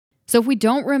So if we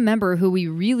don't remember who we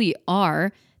really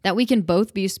are, that we can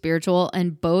both be spiritual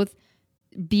and both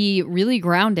be really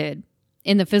grounded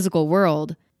in the physical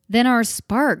world, then our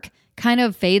spark kind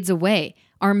of fades away.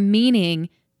 Our meaning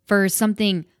for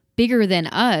something bigger than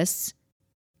us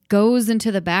goes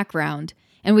into the background,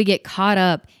 and we get caught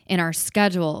up in our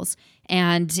schedules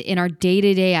and in our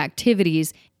day-to-day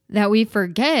activities that we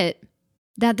forget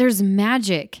that there's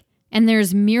magic and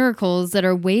there's miracles that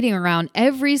are waiting around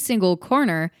every single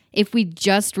corner if we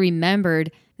just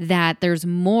remembered that there's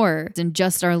more than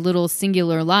just our little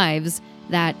singular lives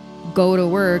that go to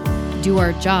work, do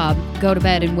our job, go to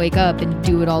bed and wake up and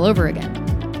do it all over again.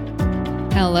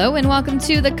 Hello and welcome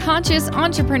to the Conscious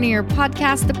Entrepreneur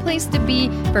Podcast, the place to be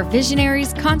for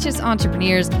visionaries, conscious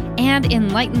entrepreneurs, and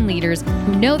enlightened leaders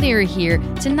who know they are here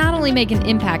to not only make an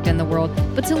impact in the world,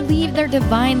 but to leave their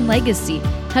divine legacy,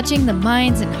 touching the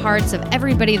minds and hearts of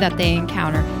everybody that they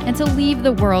encounter, and to leave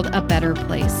the world a better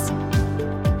place.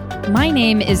 My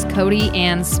name is Cody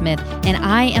Ann Smith, and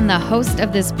I am the host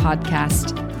of this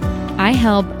podcast. I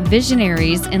help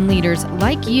visionaries and leaders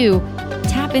like you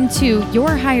tap into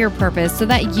your higher purpose so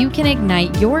that you can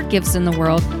ignite your gifts in the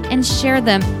world and share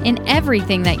them in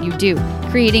everything that you do,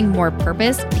 creating more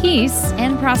purpose, peace,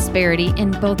 and prosperity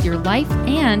in both your life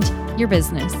and your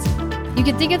business. You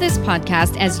can think of this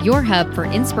podcast as your hub for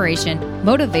inspiration,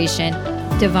 motivation,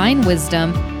 divine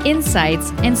wisdom,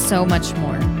 insights, and so much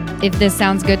more. If this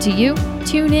sounds good to you,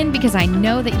 tune in because I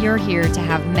know that you're here to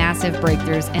have massive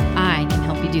breakthroughs and I can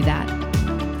help you do that.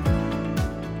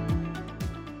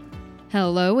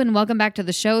 Hello and welcome back to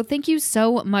the show. Thank you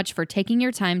so much for taking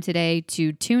your time today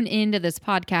to tune into this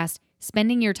podcast,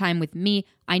 spending your time with me.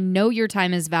 I know your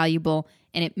time is valuable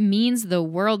and it means the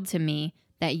world to me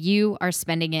that you are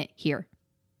spending it here.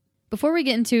 Before we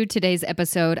get into today's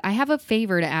episode, I have a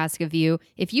favor to ask of you.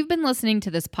 If you've been listening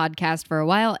to this podcast for a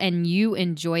while and you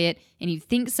enjoy it and you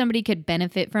think somebody could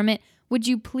benefit from it, would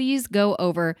you please go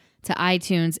over to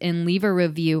iTunes and leave a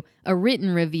review, a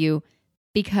written review,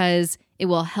 because it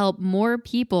will help more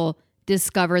people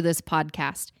discover this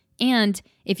podcast. And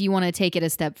if you want to take it a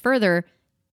step further,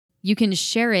 you can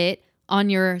share it on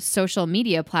your social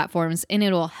media platforms and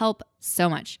it'll help so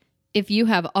much. If you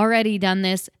have already done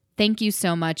this, thank you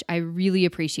so much. I really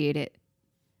appreciate it.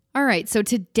 All right, so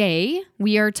today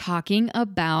we are talking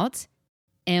about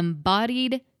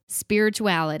embodied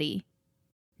spirituality.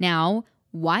 Now,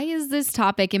 why is this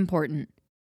topic important?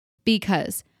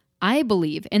 Because I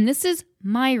believe, and this is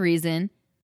my reason,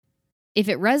 if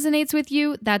it resonates with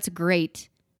you, that's great.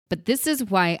 But this is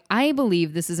why I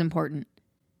believe this is important.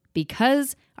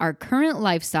 Because our current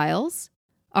lifestyles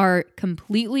are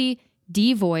completely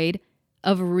devoid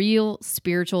of real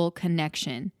spiritual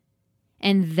connection.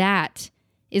 And that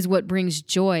is what brings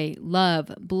joy,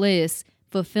 love, bliss,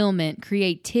 fulfillment,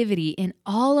 creativity, and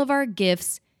all of our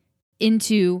gifts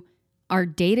into our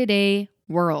day-to-day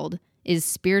world is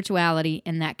spirituality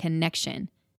and that connection.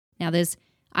 Now this,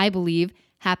 I believe,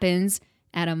 happens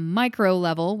at a micro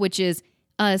level, which is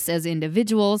us as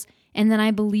individuals. And then I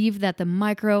believe that the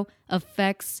micro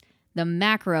affects the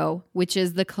macro, which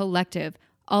is the collective,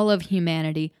 all of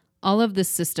humanity, all of the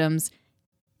systems.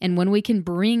 And when we can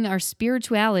bring our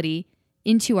spirituality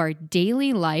into our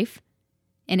daily life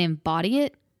and embody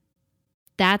it,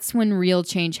 that's when real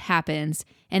change happens.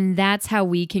 And that's how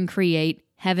we can create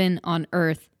heaven on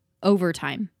earth over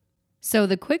time. So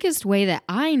the quickest way that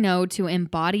I know to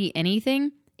embody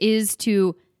anything is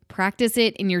to practice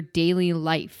it in your daily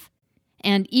life.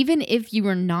 And even if you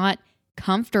are not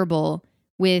comfortable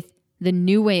with the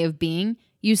new way of being,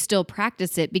 you still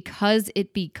practice it because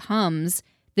it becomes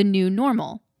the new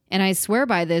normal. And I swear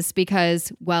by this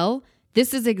because, well,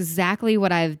 this is exactly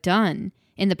what I've done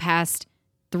in the past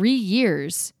 3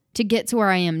 years to get to where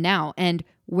I am now. And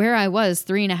where I was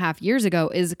 3.5 years ago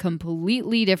is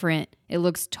completely different. It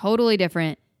looks totally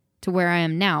different to where I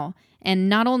am now. And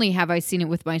not only have I seen it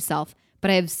with myself,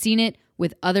 but I have seen it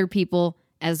with other people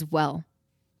as well.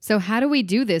 So how do we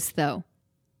do this though?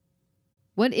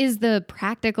 What is the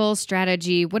practical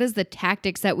strategy? What is the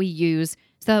tactics that we use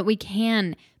so that we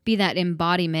can be that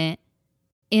embodiment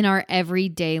in our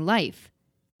everyday life?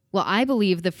 Well, I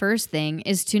believe the first thing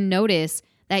is to notice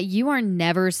that you are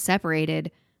never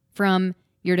separated from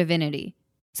your divinity.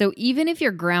 So even if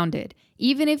you're grounded,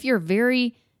 even if you're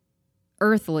very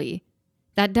earthly,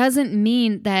 that doesn't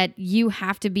mean that you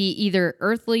have to be either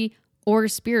earthly or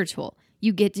spiritual.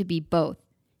 You get to be both.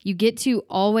 You get to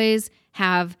always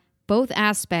have both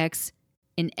aspects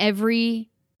in every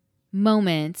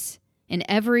moment, in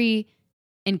every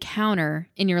encounter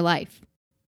in your life.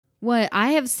 What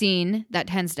I have seen that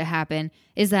tends to happen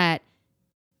is that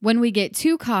When we get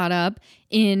too caught up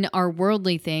in our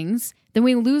worldly things, then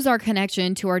we lose our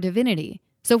connection to our divinity.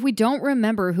 So if we don't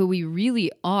remember who we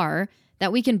really are,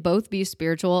 that we can both be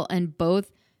spiritual and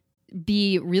both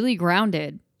be really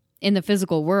grounded in the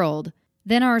physical world,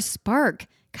 then our spark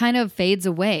kind of fades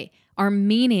away. Our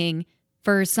meaning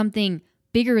for something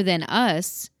bigger than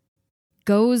us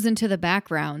goes into the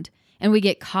background, and we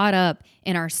get caught up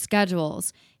in our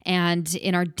schedules and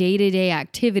in our day-to-day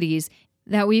activities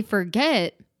that we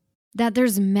forget that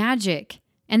there's magic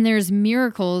and there's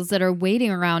miracles that are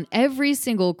waiting around every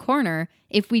single corner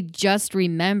if we just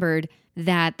remembered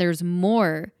that there's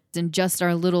more than just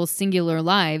our little singular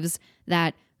lives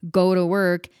that go to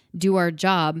work, do our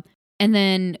job, and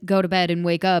then go to bed and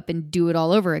wake up and do it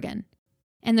all over again.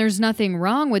 And there's nothing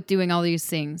wrong with doing all these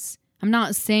things. I'm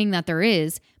not saying that there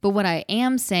is, but what I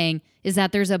am saying is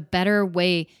that there's a better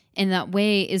way, and that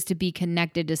way is to be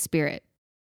connected to spirit.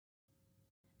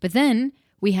 But then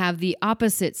we have the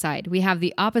opposite side. We have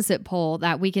the opposite pole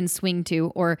that we can swing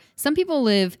to, or some people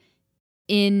live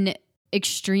in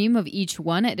extreme of each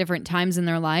one at different times in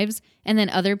their lives, and then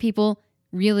other people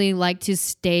really like to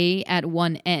stay at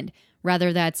one end,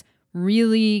 whether that's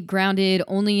really grounded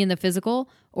only in the physical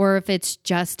or if it's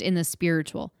just in the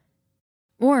spiritual.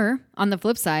 Or on the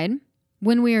flip side,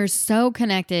 when we are so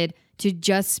connected to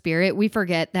just spirit, we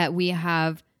forget that we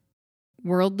have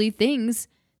worldly things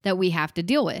that we have to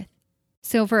deal with.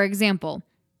 So for example,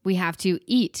 we have to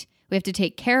eat, we have to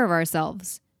take care of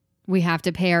ourselves, we have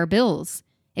to pay our bills.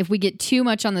 If we get too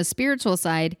much on the spiritual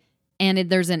side and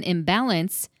there's an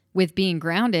imbalance with being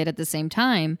grounded at the same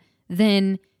time,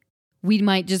 then we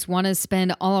might just want to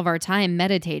spend all of our time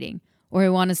meditating, or we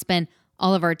want to spend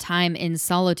all of our time in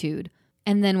solitude.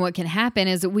 And then what can happen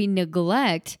is that we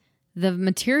neglect the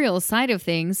material side of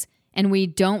things and we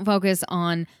don't focus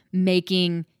on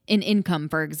making an income,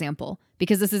 for example,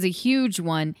 because this is a huge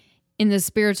one in the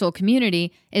spiritual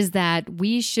community, is that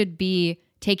we should be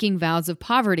taking vows of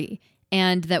poverty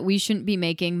and that we shouldn't be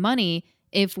making money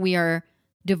if we are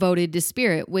devoted to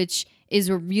spirit, which is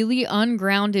a really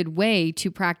ungrounded way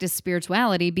to practice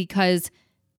spirituality because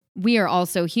we are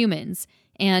also humans.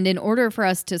 And in order for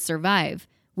us to survive,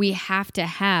 we have to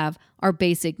have our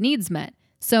basic needs met.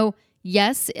 So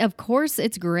yes, of course,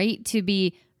 it's great to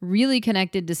be really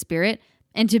connected to spirit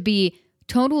and to be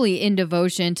totally in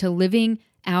devotion to living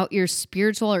out your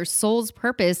spiritual or soul's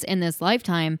purpose in this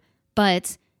lifetime,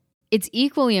 but it's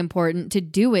equally important to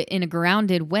do it in a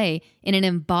grounded way, in an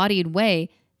embodied way,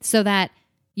 so that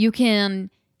you can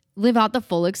live out the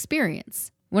full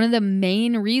experience. One of the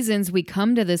main reasons we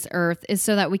come to this earth is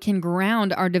so that we can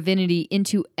ground our divinity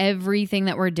into everything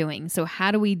that we're doing. So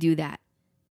how do we do that?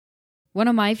 One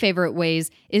of my favorite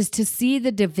ways is to see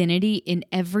the divinity in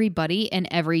everybody and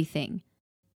everything.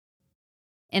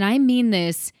 And I mean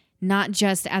this not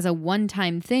just as a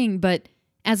one-time thing, but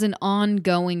as an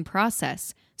ongoing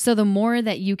process. So the more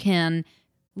that you can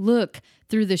look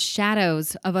through the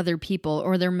shadows of other people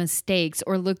or their mistakes,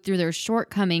 or look through their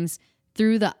shortcomings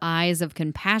through the eyes of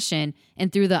compassion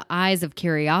and through the eyes of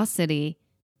curiosity,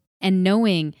 and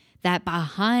knowing that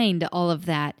behind all of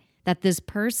that, that this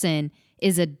person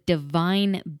is a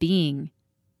divine being,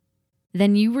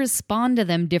 then you respond to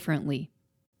them differently.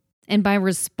 And by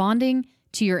responding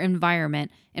to your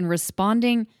environment and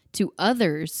responding to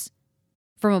others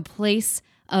from a place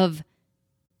of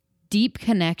deep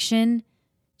connection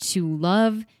to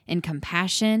love and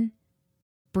compassion,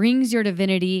 brings your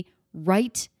divinity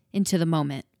right into the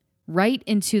moment, right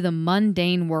into the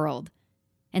mundane world.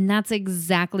 And that's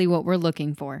exactly what we're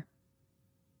looking for.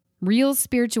 Real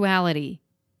spirituality,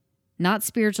 not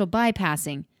spiritual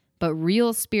bypassing, but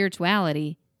real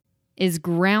spirituality is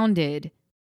grounded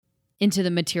into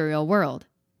the material world.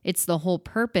 It's the whole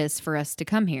purpose for us to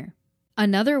come here.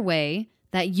 Another way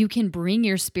that you can bring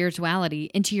your spirituality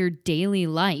into your daily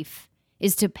life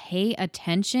is to pay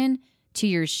attention to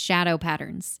your shadow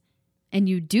patterns. And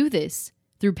you do this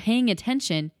through paying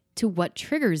attention to what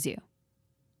triggers you.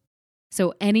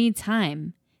 So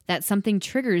anytime that something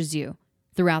triggers you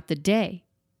throughout the day,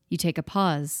 you take a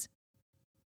pause.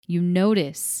 You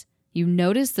notice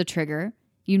the trigger,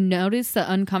 you notice the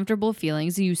uncomfortable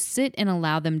feelings, you sit and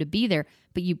allow them to be there,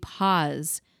 but you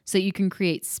pause so you can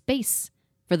create space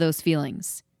for those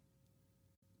feelings.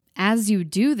 As you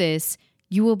do this,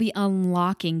 you will be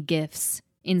unlocking gifts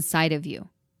inside of you.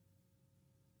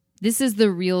 This is the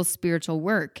real spiritual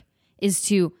work, is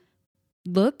to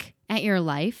look at your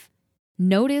life,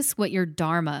 notice what your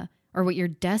dharma or what your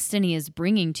destiny is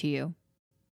bringing to you,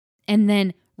 and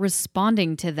then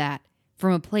responding to that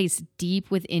from a place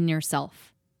deep within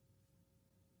yourself.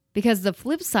 Because the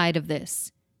flip side of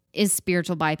this is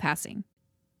spiritual bypassing.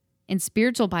 And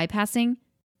spiritual bypassing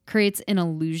creates an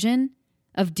illusion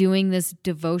of doing this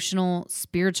devotional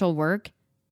spiritual work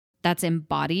that's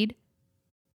embodied,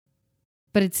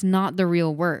 but it's not the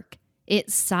real work. It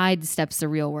sidesteps the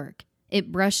real work.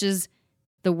 It brushes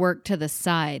the work to the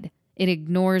side. It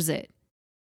ignores it.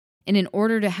 And in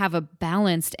order to have a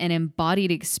balanced and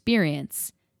embodied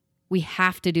experience, we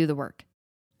have to do the work.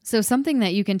 So something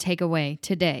that you can take away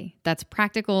today that's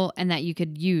practical and that you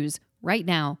could use right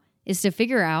now is to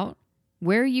figure out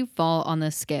where you fall on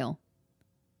this scale.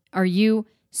 Are you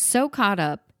so caught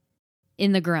up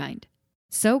in the grind,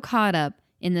 so caught up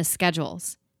in the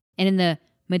schedules and in the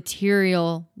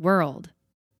material world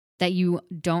that you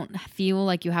don't feel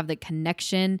like you have the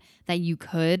connection that you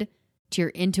could to your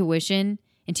intuition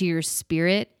and to your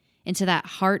spirit and to that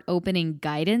heart-opening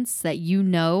guidance that you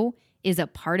know is a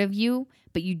part of you,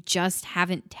 but you just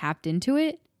haven't tapped into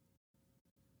it?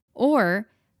 Or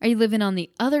are you living on the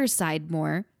other side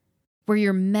more, where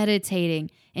you're meditating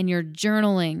and you're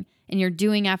journaling and you're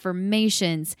doing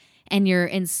affirmations and you're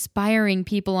inspiring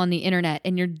people on the internet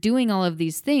and you're doing all of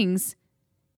these things,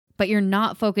 but you're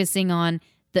not focusing on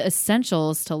the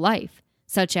essentials to life,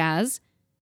 such as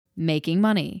making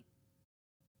money,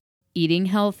 eating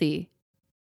healthy,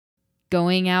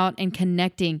 going out and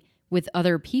connecting with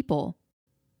other people,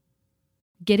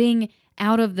 getting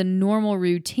out of the normal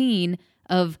routine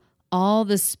of all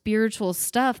the spiritual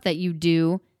stuff that you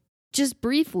do just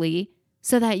briefly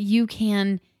so that you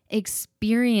can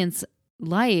experience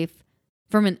life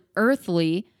from an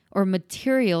earthly or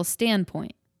material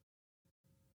standpoint.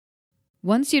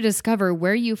 Once you discover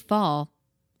where you fall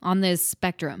on this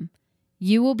spectrum,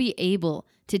 you will be able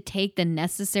to take the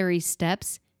necessary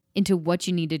steps into what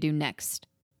you need to do next.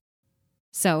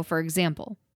 So, for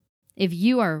example, if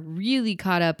you are really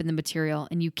caught up in the material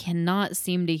and you cannot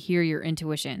seem to hear your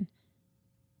intuition,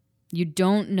 you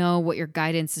don't know what your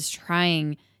guidance is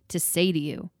trying to say to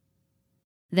you,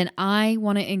 then I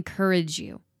want to encourage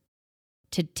you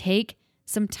to take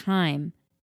some time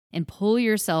and pull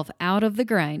yourself out of the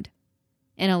grind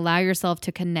and allow yourself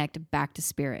to connect back to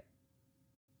spirit.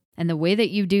 And the way that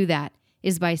you do that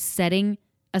is by setting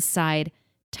aside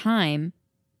time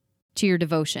to your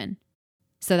devotion.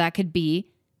 So that could be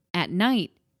at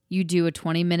night, you do a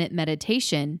 20-minute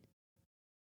meditation,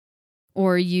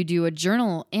 or you do a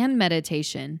journal and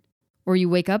meditation, or you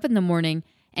wake up in the morning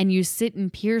and you sit in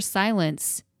pure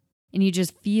silence and you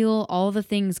just feel all the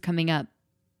things coming up.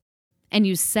 And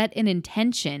you set an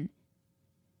intention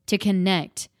to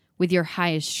connect with your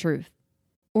highest truth.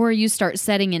 Or you start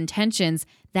setting intentions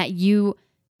that you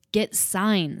get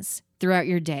signs throughout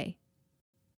your day,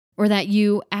 or that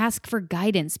you ask for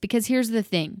guidance. Because here's the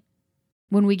thing,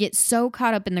 when we get so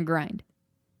caught up in the grind,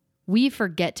 we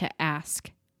forget to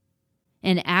ask.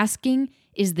 And asking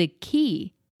is the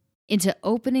key into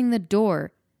opening the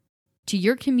door to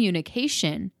your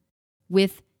communication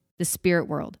with the spirit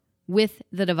world, with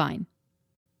the divine.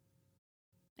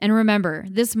 And remember,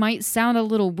 this might sound a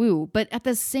little woo, but at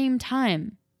the same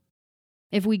time,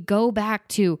 if we go back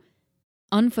to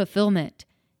unfulfillment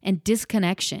and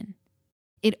disconnection,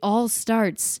 it all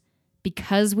starts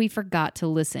because we forgot to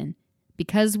listen,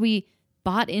 because we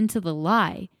bought into the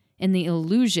lie and the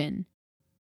illusion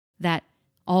that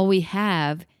all we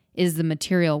have is the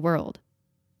material world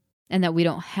and that we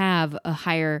don't have a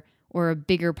higher or a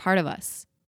bigger part of us.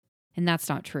 And that's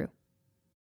not true.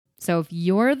 So if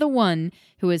you're the one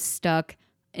who is stuck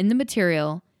in the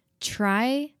material,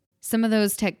 try some of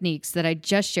those techniques that I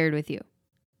just shared with you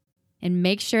and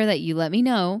make sure that you let me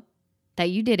know that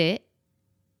you did it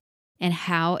and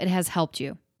how it has helped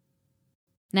you.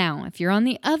 Now, if you're on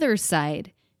the other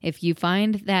side, if you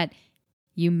find that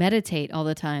you meditate all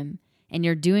the time and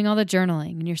you're doing all the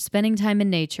journaling and you're spending time in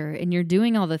nature and you're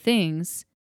doing all the things,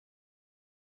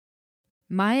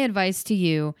 my advice to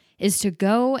you is to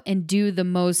go and do the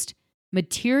most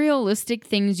materialistic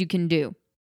things you can do.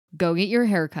 Go get your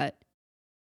hair cut.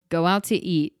 Go out to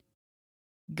eat.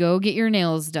 Go get your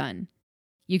nails done.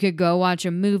 You could go watch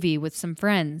a movie with some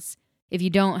friends. If you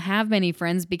don't have many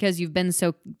friends because you've been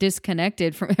so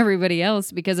disconnected from everybody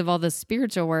else because of all the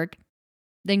spiritual work,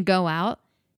 then go out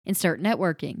and start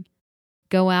networking.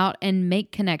 Go out and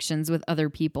make connections with other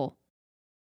people.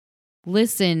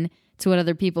 Listen to what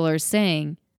other people are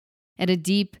saying at a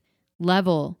deep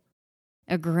level,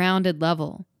 a grounded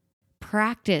level.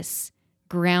 Practice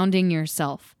grounding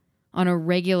yourself on a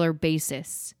regular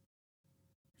basis.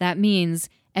 That means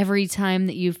every time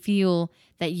that you feel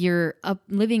that you're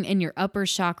living in your upper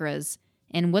chakras,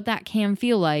 and what that can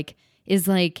feel like is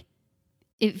like,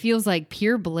 it feels like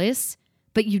pure bliss,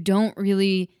 but you don't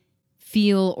really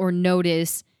feel or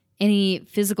notice any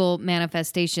physical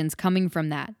manifestations coming from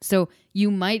that. So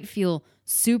you might feel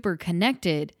super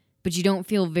connected, but you don't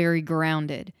feel very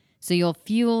grounded. So you'll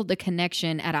feel the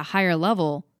connection at a higher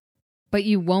level, but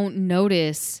you won't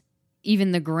notice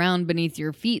even the ground beneath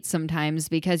your feet sometimes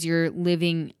because you're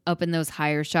living up in those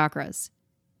higher chakras.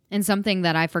 And something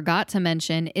that I forgot to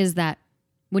mention is that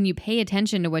when you pay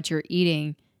attention to what you're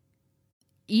eating,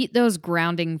 eat those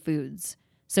grounding foods.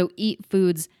 So eat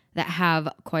foods that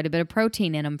have quite a bit of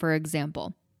protein in them, for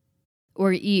example.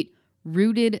 Or eat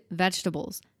rooted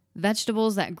vegetables,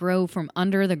 vegetables that grow from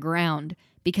under the ground,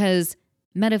 because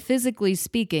metaphysically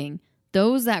speaking,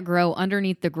 those that grow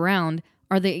underneath the ground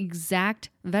are the exact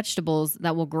vegetables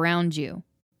that will ground you.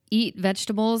 Eat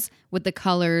vegetables with the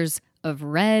colors of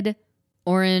red,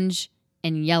 orange,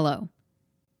 and yellow.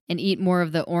 And eat more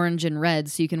of the orange and red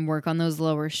so you can work on those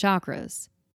lower chakras.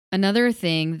 Another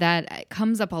thing that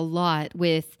comes up a lot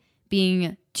with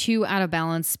being too out of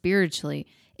balance spiritually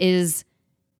is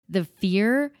the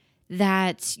fear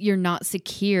that you're not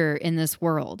secure in this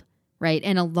world, right?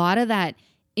 And a lot of that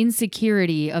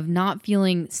insecurity of not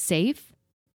feeling safe,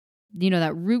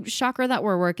 that root chakra that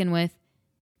we're working with,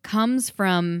 comes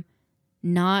from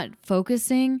not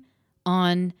focusing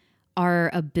on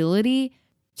our ability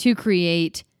to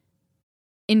create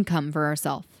income for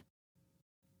ourselves.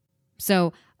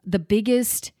 So the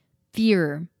biggest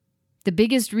fear, the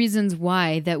biggest reasons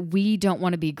why that we don't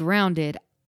want to be grounded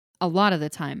a lot of the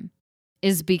time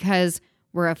is because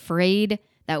we're afraid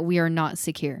that we are not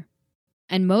secure.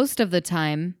 And most of the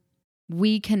time,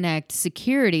 we connect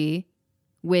security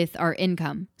with our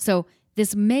income. So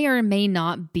this may or may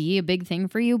not be a big thing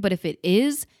for you, but if it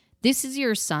is, this is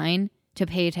your sign to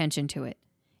pay attention to it.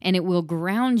 And it will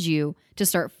ground you to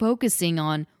start focusing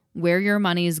on where your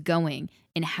money is going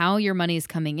and how your money is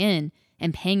coming in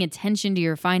and paying attention to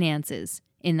your finances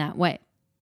in that way.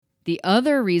 The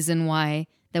other reason why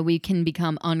that we can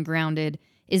become ungrounded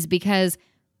is because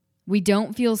we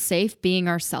don't feel safe being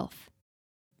ourselves.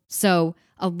 So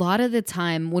a lot of the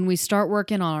time when we start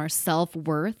working on our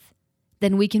self-worth,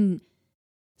 then we can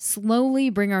slowly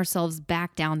bring ourselves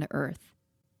back down to earth.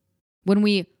 When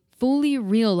we fully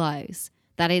realize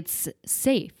that it's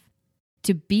safe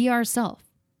to be ourselves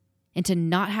and to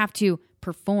not have to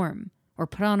perform or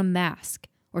put on a mask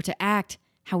or to act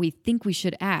how we think we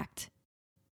should act,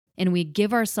 and we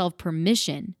give ourselves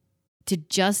permission to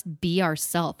just be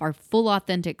ourselves, our full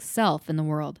authentic self in the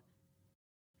world,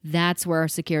 that's where our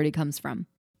security comes from.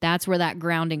 That's where that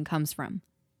grounding comes from.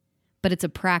 But it's a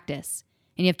practice,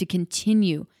 and you have to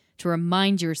continue to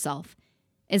remind yourself,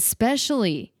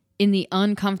 especially in the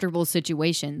uncomfortable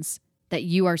situations, that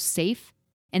you are safe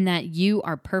and that you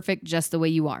are perfect just the way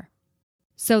you are.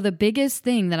 So the biggest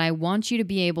thing that I want you to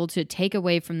be able to take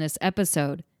away from this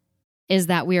episode is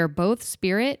that we are both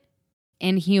spirit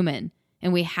and human,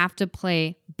 and we have to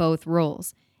play both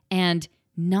roles and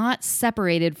not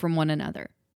separated from one another.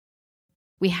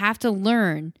 We have to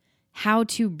learn how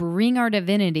to bring our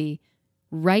divinity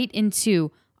right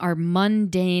into our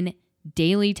mundane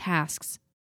daily tasks.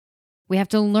 We have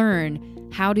to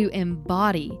learn how to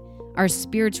embody our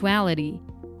spirituality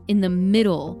in the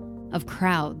middle of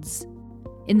crowds,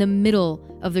 in the middle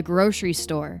of the grocery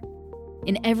store,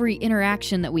 in every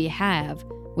interaction that we have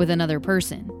with another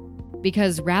person.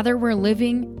 Because rather we're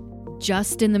living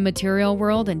just in the material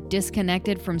world and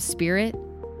disconnected from spirit,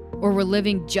 or we're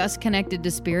living just connected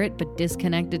to spirit but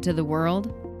disconnected to the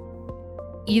world,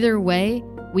 either way,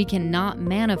 we cannot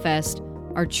manifest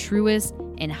our truest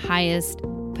and highest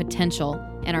potential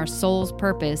and our soul's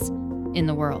purpose in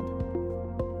the world.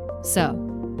 So,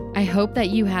 I hope that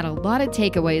you had a lot of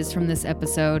takeaways from this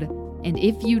episode, and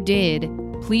if you did,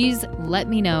 please let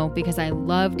me know, because I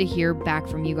love to hear back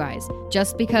from you guys.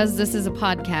 Just because this is a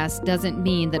podcast doesn't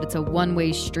mean that it's a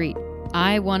one-way street.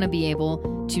 I want to be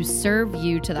able to serve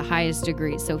you to the highest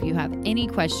degree. So if you have any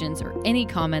questions or any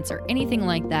comments or anything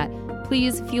like that,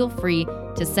 please feel free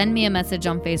to send me a message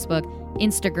on Facebook,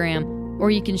 Instagram,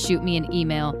 or you can shoot me an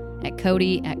email at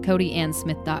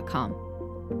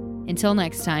cody@codyansmith.com. Until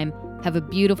next time, have a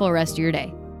beautiful rest of your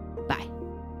day. Bye.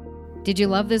 Did you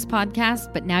love this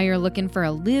podcast, but now you're looking for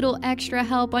a little extra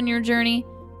help on your journey?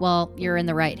 Well, you're in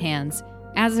the right hands.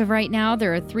 As of right now,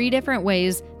 there are 3 different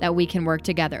ways that we can work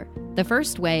together. The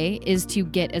first way is to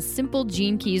get a simple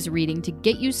Gene Keys reading to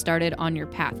get you started on your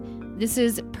path. This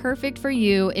is perfect for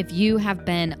you if you have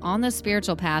been on the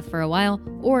spiritual path for a while,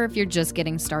 or if you're just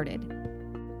getting started.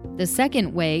 The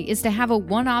second way is to have a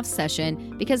one-off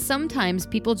session, because sometimes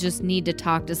people just need to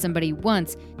talk to somebody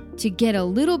once to get a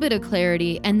little bit of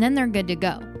clarity, and then they're good to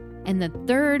go. And the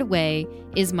third way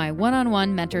is my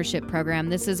one-on-one mentorship program.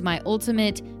 This is my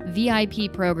ultimate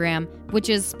VIP program, which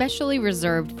is specially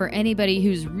reserved for anybody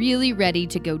who's really ready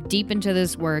to go deep into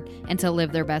this work and to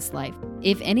live their best life.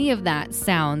 If any of that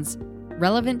sounds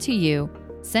relevant to you,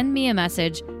 send me a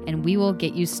message and we will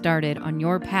get you started on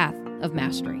your path of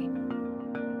mastery.